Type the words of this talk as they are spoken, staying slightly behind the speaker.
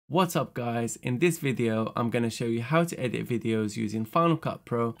What's up guys, in this video I'm going to show you how to edit videos using Final Cut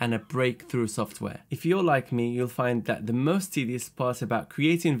Pro and a breakthrough software. If you're like me, you'll find that the most tedious part about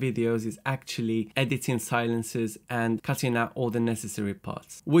creating videos is actually editing silences and cutting out all the necessary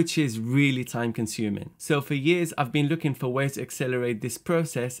parts, which is really time consuming. So for years I've been looking for ways to accelerate this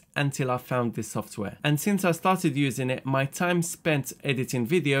process until I found this software. And since I started using it, my time spent editing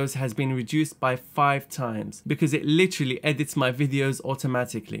videos has been reduced by 5 times because it literally edits my videos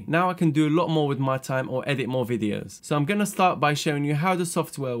automatically. Now I can do a lot more with my time or edit more videos. So I'm going to start by showing you how the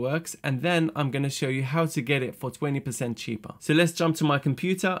software works, and then I'm going to show you how to get it for 20% cheaper. So let's jump to my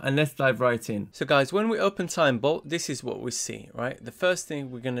computer and let's dive right in. So guys, when we open Timebolt, this is what we see, right? The first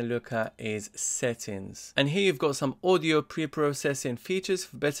thing we're going to look at is settings. And here you've got some audio pre-processing features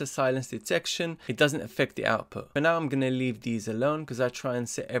for better silence detection. It doesn't affect the output. For now, I'm going to leave these alone because I try and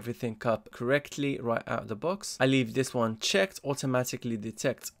set everything up correctly right out of the box. I leave this one checked, automatically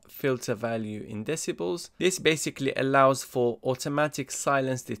detect filter value in decibels. This basically allows for automatic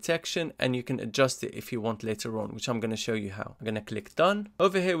silence detection, and you can adjust it if you want later on, which I'm going to show you how. I'm going to click done.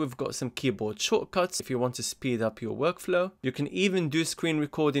 Over here we've got some keyboard shortcuts if you want to speed up your workflow. You can even do screen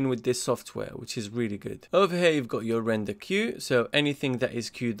recording with this software, which is really good. Over here you've got your render queue, so anything that is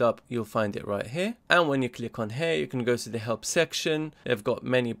queued up you'll find it right here. And when you click on here you can go to the help section. They've got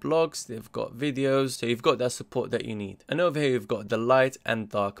many blogs, they've got videos, so you've got that support that you need. And over here you've got the light and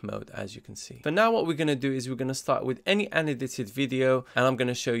dark mode, as you can see. For now, what we're going to do is we're going to start with any unedited video, and I'm going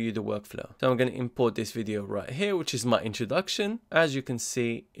to show you the workflow. So I'm going to import this video right here, which is my introduction. As you can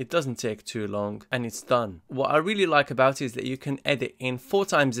see, it doesn't take too long and it's done. What I really like about it is that you can edit in 4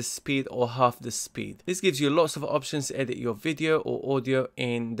 times the speed or half the speed. This gives you lots of options to edit your video or audio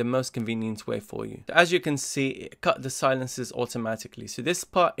in the most convenient way for you. So as you can see, it cut the silences automatically. So this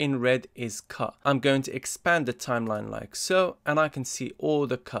part in red is cut. I'm going to expand the timeline like so, and I can see all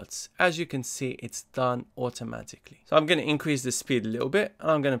the cuts. As you can see, it's done automatically. So I'm going to increase the speed a little bit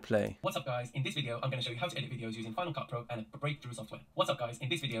and I'm going to play. What's up guys, in this video I'm going to show you how to edit videos using Final Cut Pro and a breakthrough software. What's up guys, in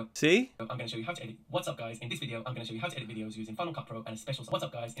this video see, I'm going to show you how to edit. What's up guys, in this video I'm going to show you how to edit videos using Final Cut Pro and a special software. What's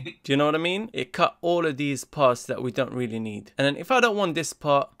up guys, in this... Do you know what I mean? It cut all of these parts that we don't really need. And then if I don't want this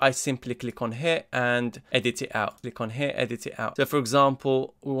part, I simply click on here and edit it out. Click on here, edit it out. So for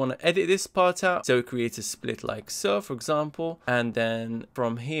example, we want to edit this part out, so we create a split like so, for example, and then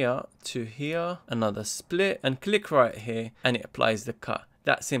from here to here another split, and click right here and it applies the cut.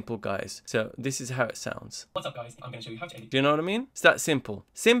 That simple, guys. So this is how it sounds. What's up guys, I'm going to show you how to edit. Do you know what I mean? It's that simple.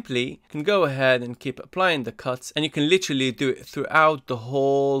 Simply, you can go ahead and keep applying the cuts, and you can literally do it throughout the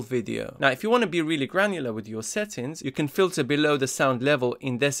whole video. Now, if you want to be really granular with your settings, you can filter below the sound level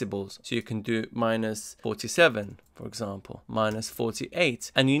in decibels. So you can do -47. For example,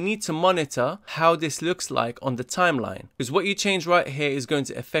 -48, and you need to monitor how this looks like on the timeline, because what you change right here is going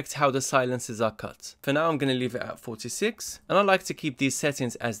to affect how the silences are cut. For now I'm going to leave it at 46, and I like to keep these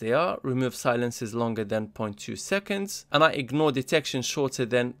settings as they are. Remove silences longer than 0.2 seconds, and I ignore detection shorter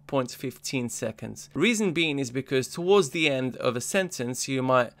than 0.15 seconds. Reason being is because towards the end of a sentence you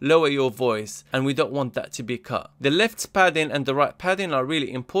might lower your voice, and we don't want that to be cut. The left padding and the right padding are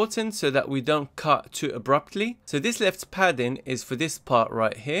really important so that we don't cut too abruptly. So this left padding is for this part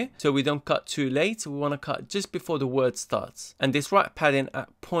right here, so we don't cut too late. We want to cut just before the word starts, and this right padding at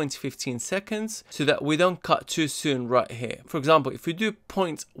 0.15 seconds so that we don't cut too soon right here. For example, if we do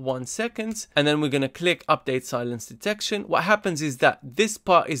 0.1 seconds and then we're going to click update silence detection, what happens is that this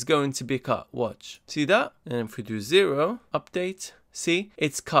part is going to be cut. Watch, see that? And if we do 0 update, see,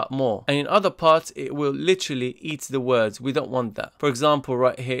 it's cut more, and in other parts it will literally eat the words. We don't want that. For example,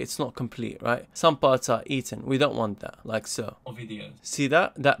 right here it's not complete, right? Some parts are eaten. We don't want that, like so. Or videos. See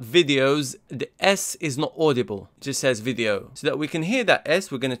that? That videos, the S is not audible. It just says video. So that we can hear that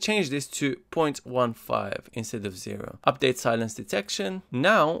S, we're going to change this to 0.15 instead of 0. Update silence detection.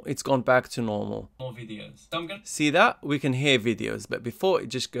 Now it's gone back to normal. More videos. So I'm gonna... See that? We can hear videos, but before it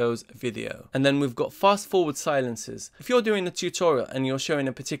just goes video. And then we've got fast forward silences. If you're doing a tutorial and you're showing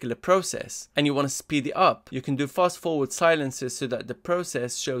a particular process and you want to speed it up, you can do fast forward silences so that the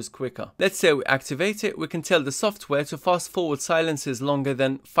process shows quicker. Let's say we activate it, we can tell the software to fast forward silences longer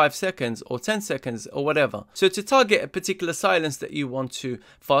than 5 seconds or 10 seconds or whatever. So to target a particular silence that you want to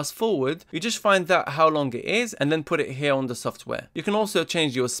fast forward, you just find out how long it is and then put it here on the software. You can also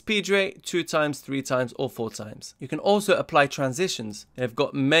change your speed rate 2 times, 3 times or 4 times. You can also apply transitions. They've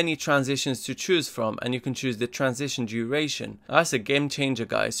got many transitions to choose from, and you can choose the transition duration. I that's a game changer,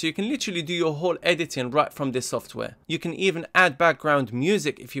 guys. So you can literally do your whole editing right from this software. You can even add background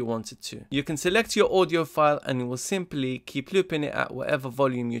music if you wanted to. You can select your audio file and it will simply keep looping it at whatever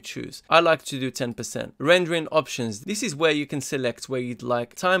volume you choose. I like to do 10%. Rendering options. This is where you can select where you'd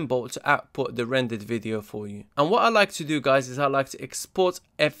like Timebolt to output the rendered video for you. And what I like to do, guys, is I like to export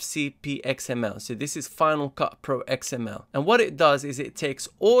FCP XML. So this is Final Cut Pro XML. And what it does is it takes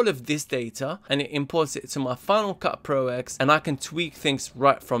all of this data and it imports it to my Final Cut Pro X, and I can tweak things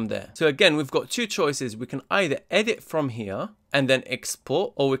right from there. So again, we've got two choices. We can either edit from here and then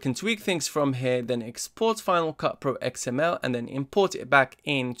export, or we can tweak things from here, then export Final Cut Pro XML and then import it back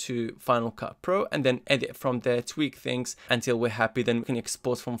into Final Cut Pro and then edit from there, tweak things until we're happy, then we can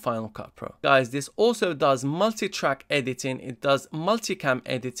export from Final Cut Pro. Guys, this also does multi-track editing. It does multicam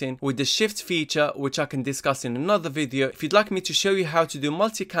editing with the shift feature, which I can discuss in another video. If you'd like me to show you how to do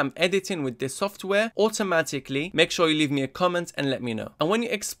multicam editing with this software automatically, make sure you leave me a comment and let me know. And when you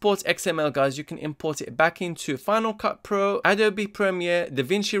export XML, guys, you can import it back into Final Cut Pro, Adobe Premiere,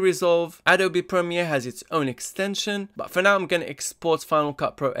 DaVinci Resolve. Adobe Premiere has its own extension, but for now I'm going to export Final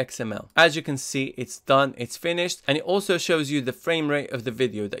Cut Pro XML. As you can see, it's done, it's finished, and it also shows you the frame rate of the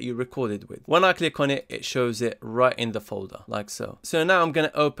video that you recorded with. When I click on it, it shows it right in the folder, like so. So now I'm going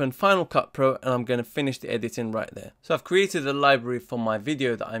to open Final Cut Pro and I'm going to finish the editing right there. So I've created a library for my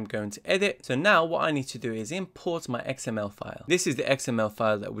video that I'm going to edit. So now what I need to do is import my XML file. This is the XML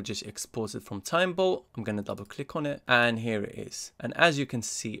file that we just exported from Timebolt. I'm going to double click on it and here it is. And as you can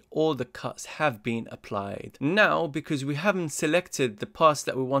see, all the cuts have been applied. Now, because we haven't selected the parts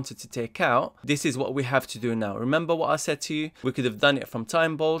that we wanted to take out, this is what we have to do now. Remember what I said to you? We could have done it from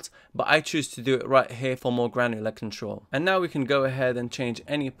Timebolt, but I choose to do it right here for more granular control. And now we can go ahead and change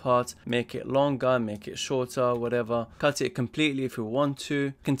any part, make it longer, make it shorter, whatever. Cut it completely if you want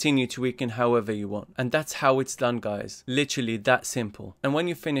to. Continue tweaking however you want. And that's how it's done, guys. Literally that simple. And when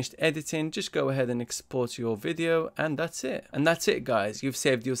you've finished editing, just go ahead and export your video and that's it. And that's it, guys. You've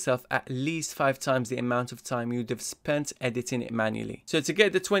saved yourself at least 5 times the amount of time you'd have spent editing it manually. So to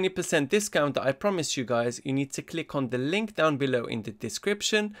get the 20% discount that I promised you guys, you need to click on the link down below in the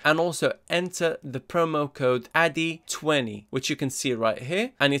description and also enter the promo code ADDY20, which you can see right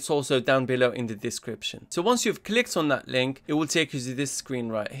here, and it's also down below in the description. So once you've clicked on that link, it will take you to this screen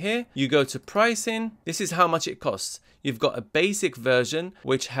right here. You go to pricing. This is how much it costs. You've got a basic version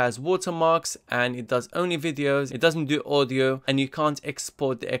which has watermarks and it does only videos, it doesn't do audio, and you can't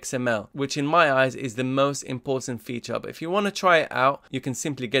export the XML, which in my eyes is the most important feature. But if you want to try it out, you can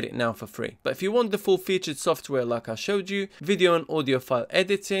simply get it now for free. But if you want the full featured software like I showed you, video and audio file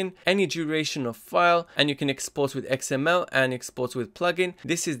editing, any duration of file, and you can export with XML and export with plugin,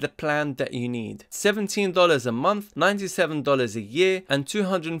 this is the plan that you need. $17 a month, $97 a year, and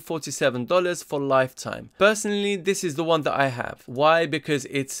 $247 for lifetime. Personally, this is the one that I have. Why? Because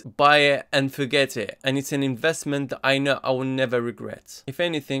it's buy it and forget it, and it's an investment that I know I will never regret. If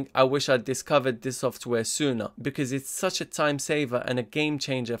anything, I wish I'd discovered this software sooner, because it's such a time saver and a game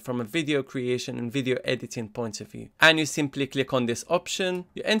changer from a video creation and video editing point of view. And you simply click on this option,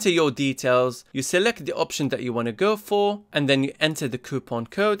 you enter your details, you select the option that you want to go for, and then you enter the coupon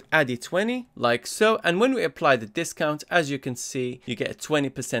code ADDY20 like so. And when we apply the discount, as you can see, you get a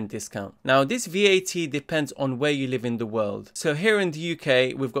 20% discount. Now this VAT depends on where you live in the world. So here in the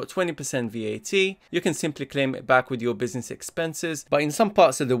UK, we've got 20% VAT. You can simply claim it back with your business expenses, but in some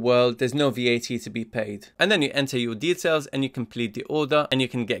parts of the world, there's no VAT to be paid. And then you enter your details and you complete the order and you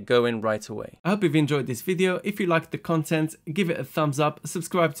can get going right away. I hope you've enjoyed this video. If you liked the content, give it a thumbs up,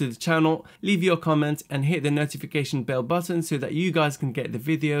 subscribe to the channel, leave your comment and hit the notification bell button so that you guys can get the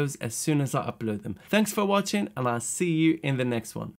videos as soon as I upload them. Thanks for watching and I'll see you in the next one.